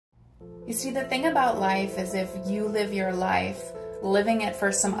You see, the thing about life is if you live your life living it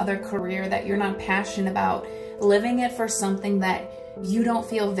for some other career that you're not passionate about, living it for something that you don't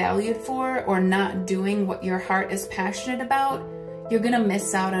feel valued for, or not doing what your heart is passionate about, you're gonna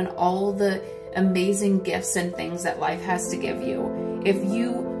miss out on all the amazing gifts and things that life has to give you. If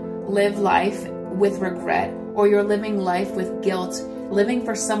you live life with regret, or you're living life with guilt, living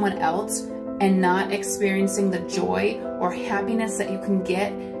for someone else and not experiencing the joy or happiness that you can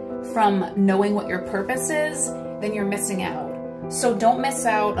get from knowing what your purpose is, then you're missing out. So don't miss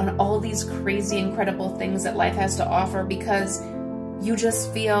out on all these crazy, incredible things that life has to offer because you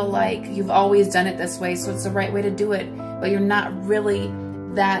just feel like you've always done it this way, so it's the right way to do it, but you're not really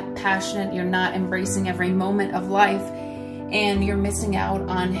that passionate, you're not embracing every moment of life, and you're missing out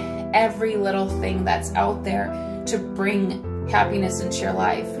on every little thing that's out there to bring happiness into your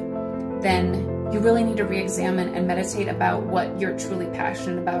life. Then you really need to re-examine and meditate about what you're truly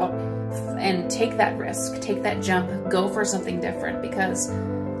passionate about and take that risk, take that jump, go for something different, because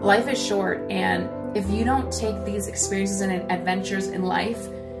life is short, and if you don't take these experiences and adventures in life,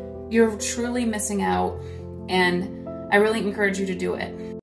 you're truly missing out, and I really encourage you to do it.